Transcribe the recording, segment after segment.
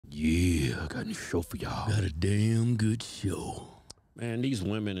Yeah, I got a show for y'all. Got a damn good show. Man, these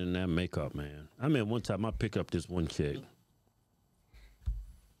women in that makeup, man. I mean, one time I picked up this one chick.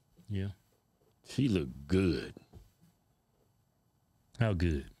 Yeah. She looked good. How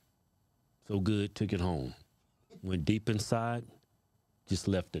good? So good, took it home. Went deep inside, just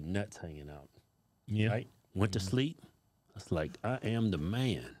left the nuts hanging out. Yeah. Right? Went to sleep. I was like, I am the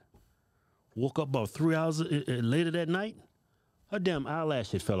man. Woke up about 3 hours later that night. Her damn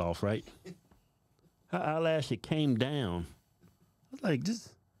eyelash had fell off, right? Her eyelash, it came down. I was like, this,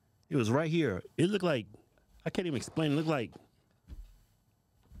 it was right here. It looked like, I can't even explain. It looked like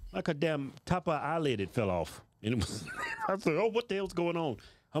a damn top of her eyelid, it fell off. And it was, I said, oh, what the hell's going on?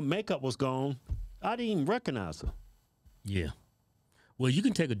 Her makeup was gone. I didn't even recognize her. Yeah. Well, you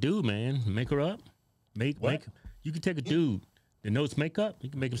can take a dude, man, make her up. You can take a dude that knows makeup. You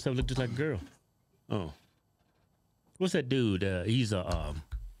can make himself look just like a girl. Oh. What's that dude? He's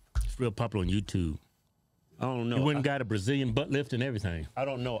real popular on YouTube. I don't know. He went and got a Brazilian butt lift and everything. I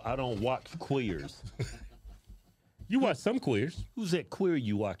don't know. I don't watch queers. You watch some queers. Who's that queer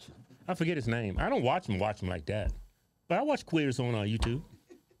you watching? I forget his name. I don't watch him like that. But I watch queers on YouTube.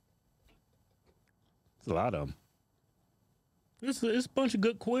 It's a lot of them. It's a bunch of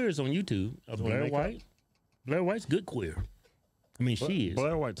good queers on YouTube. Blair White. Blair White's good queer. I mean, she is.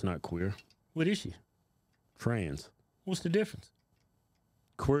 Blair White's not queer. What is she? Trans. What's the difference?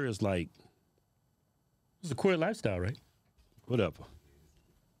 Queer is like... It's a queer lifestyle, right? Whatever.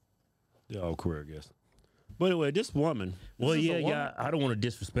 They're all queer, I guess. But anyway, this woman... Well, yeah, I don't want to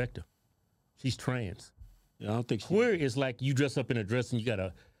disrespect her. She's trans. Yeah, I don't think she... Queer is like you dress up in a dress and you got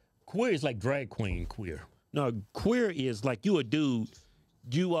a... Queer is like drag queen queer. No, queer is like you a dude,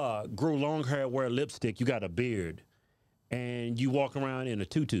 you grow long hair, wear lipstick, you got a beard, and you walk around in a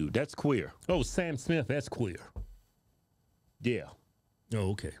tutu. That's queer. Oh, Sam Smith, that's queer. Yeah.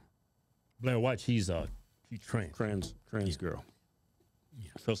 Oh, okay. Blair White, she's trans. Trans girl. Yeah.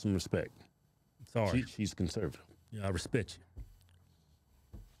 Show some respect. Sorry. She's conservative. Yeah, I respect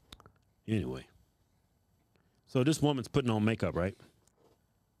you. Anyway. So this woman's putting on makeup, right?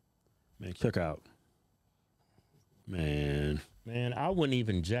 Man, check out. Man, I wouldn't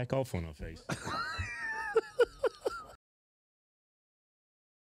even jack off on her face.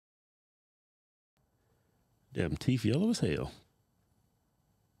 Damn teeth yellow as hell.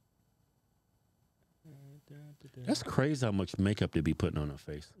 That's crazy how much makeup they be putting on her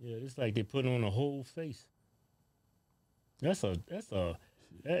face. Yeah, it's like they put on a whole face. That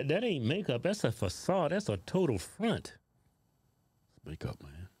ain't makeup. That's a facade. That's a total front. Makeup,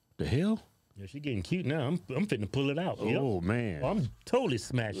 man. The hell? Yeah, she getting cute now. I'm fitting to pull it out. Oh, man. Oh, I'm totally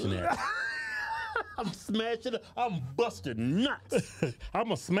smashing that. I'm smashing it. I'm busting nuts. I'm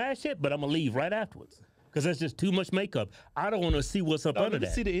going to smash it, but I'm going to leave right afterwards. Because that's just too much makeup. I don't want to see what's up under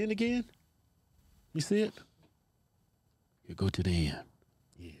that. See the end again? You see it? You go to the end.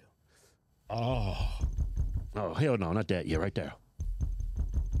 Yeah. Oh, hell no, not that. Yeah, right there.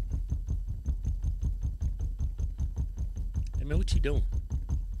 Hey, man, what you doing?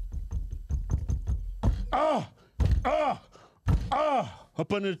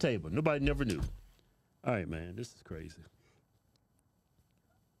 Up under the table. Nobody never knew. All right, man, this is crazy.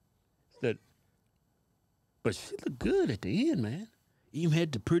 But she looked good at the end, man. Even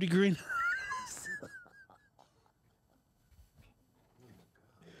had the pretty green eyes.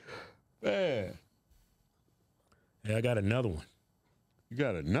 Man. Hey, I got another one. You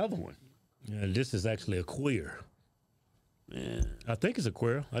got another one? Yeah, this is actually a queer. Man. I think it's a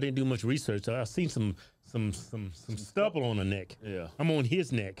queer. I didn't do much research. I seen some stubble on the neck. Yeah. I'm on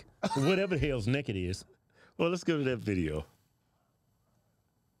his neck. Whatever the hell's neck it is. Well, let's go to that video.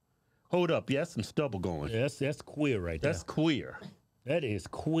 Hold up. Yeah, that's some stubble going. Yeah, that's queer right there. That's queer. That is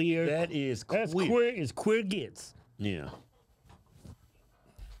queer. That is queer. That's queer as queer gets. Yeah.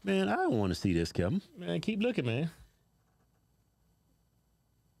 Man, I don't want to see this, Kevin. Man, keep looking, man.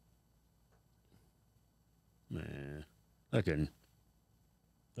 Man. I couldn't.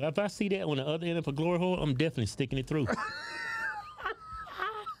 If I see that on the other end of a glory hole, I'm definitely sticking it through.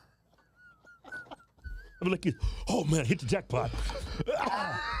 I'm like, oh man, I hit the jackpot.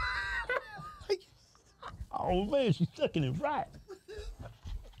 Oh man, she's sucking it right.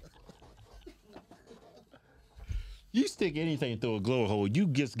 You stick anything through a glory hole, you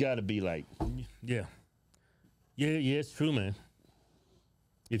just got to be like, yeah, it's true, man.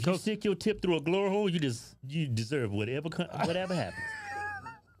 If you stick your tip through a glory hole, you deserve whatever happens.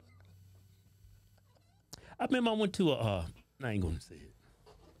 I remember I went to I ain't gonna say it.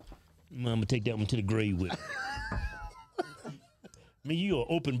 I'm gonna take that one to the grave with me. Me, you are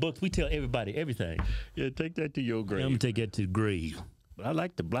open books. We tell everybody everything. Yeah, take that to your grave. I'm gonna take that to the grave. But I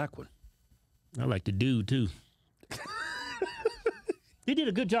like the black one. I like the dude too. He did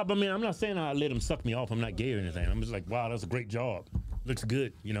a good job. I mean, I'm not saying I let him suck me off. I'm not gay or anything. I'm just like, wow, that's a great job. Looks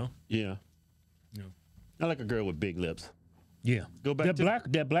good, you know? Yeah. Yeah. I like a girl with big lips. Yeah. Go back to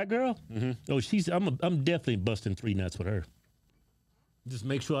that black girl? Mm-hmm. Oh, I'm definitely busting 3 nuts with her. Just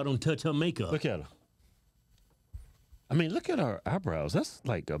make sure I don't touch her makeup. Look at her. I mean, look at her eyebrows. That's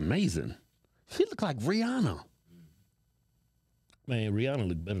like amazing. She look like Rihanna. Man, Rihanna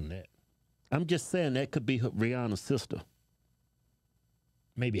look better than that. I'm just saying that could be Rihanna's sister.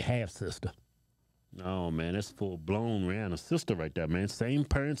 Maybe half sister. No, man, that's full blown Rihanna's sister right there, man. Same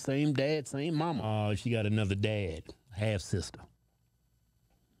parents, same dad, same mama. Oh, she got another dad, half sister.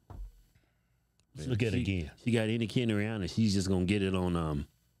 Let's look at it again. She got any kid of Rihanna, she's just gonna get it on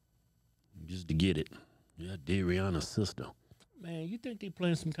just to get it. Yeah, dear Rihanna's sister. Man, you think they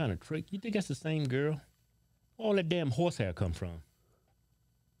playing some kind of trick? You think that's the same girl? Where all that damn horsehair come from?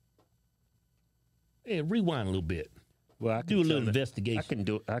 Yeah, rewind a little bit. Well, I can do a little investigation.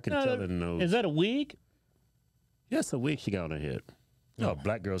 I can tell her no. Is that a wig? Yes, a wig she got on her head. No,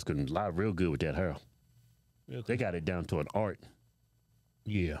 black girls can lie real good with that hair. Okay. They got it down to an art.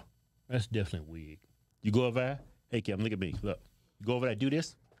 Yeah, that's definitely a wig. You go over there. Hey, Kim, look at me. Look. You go over there, do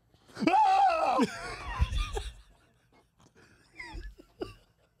this. Ah!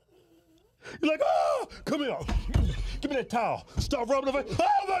 You're like, oh, come here. Give me that towel. Start rubbing the face.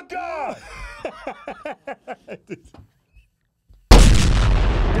 Oh, my God. Damn, good shot.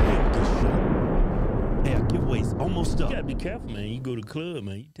 Hey, our giveaway's almost up. You gotta be careful, man. You go to the club,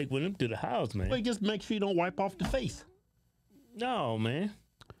 man. You take one of them to the house, man. Well, just make sure you don't wipe off the face. No, man.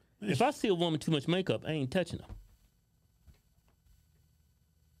 If I see a woman too much makeup, I ain't touching her.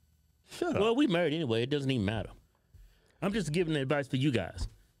 Shut up. Well, we married anyway. It doesn't even matter. I'm just giving advice for you guys.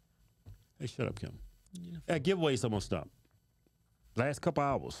 Hey, shut up, Kim. Our giveaway's almost up. Last couple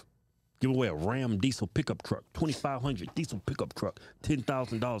hours. Give away a Ram diesel pickup truck, 2,500 diesel pickup truck,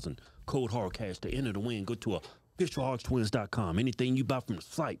 $10,000 in cold hard cash to enter the win. Go to officialhodgetwins.com. Anything you buy from the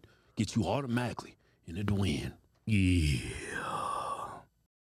site gets you automatically into the win. Yeah.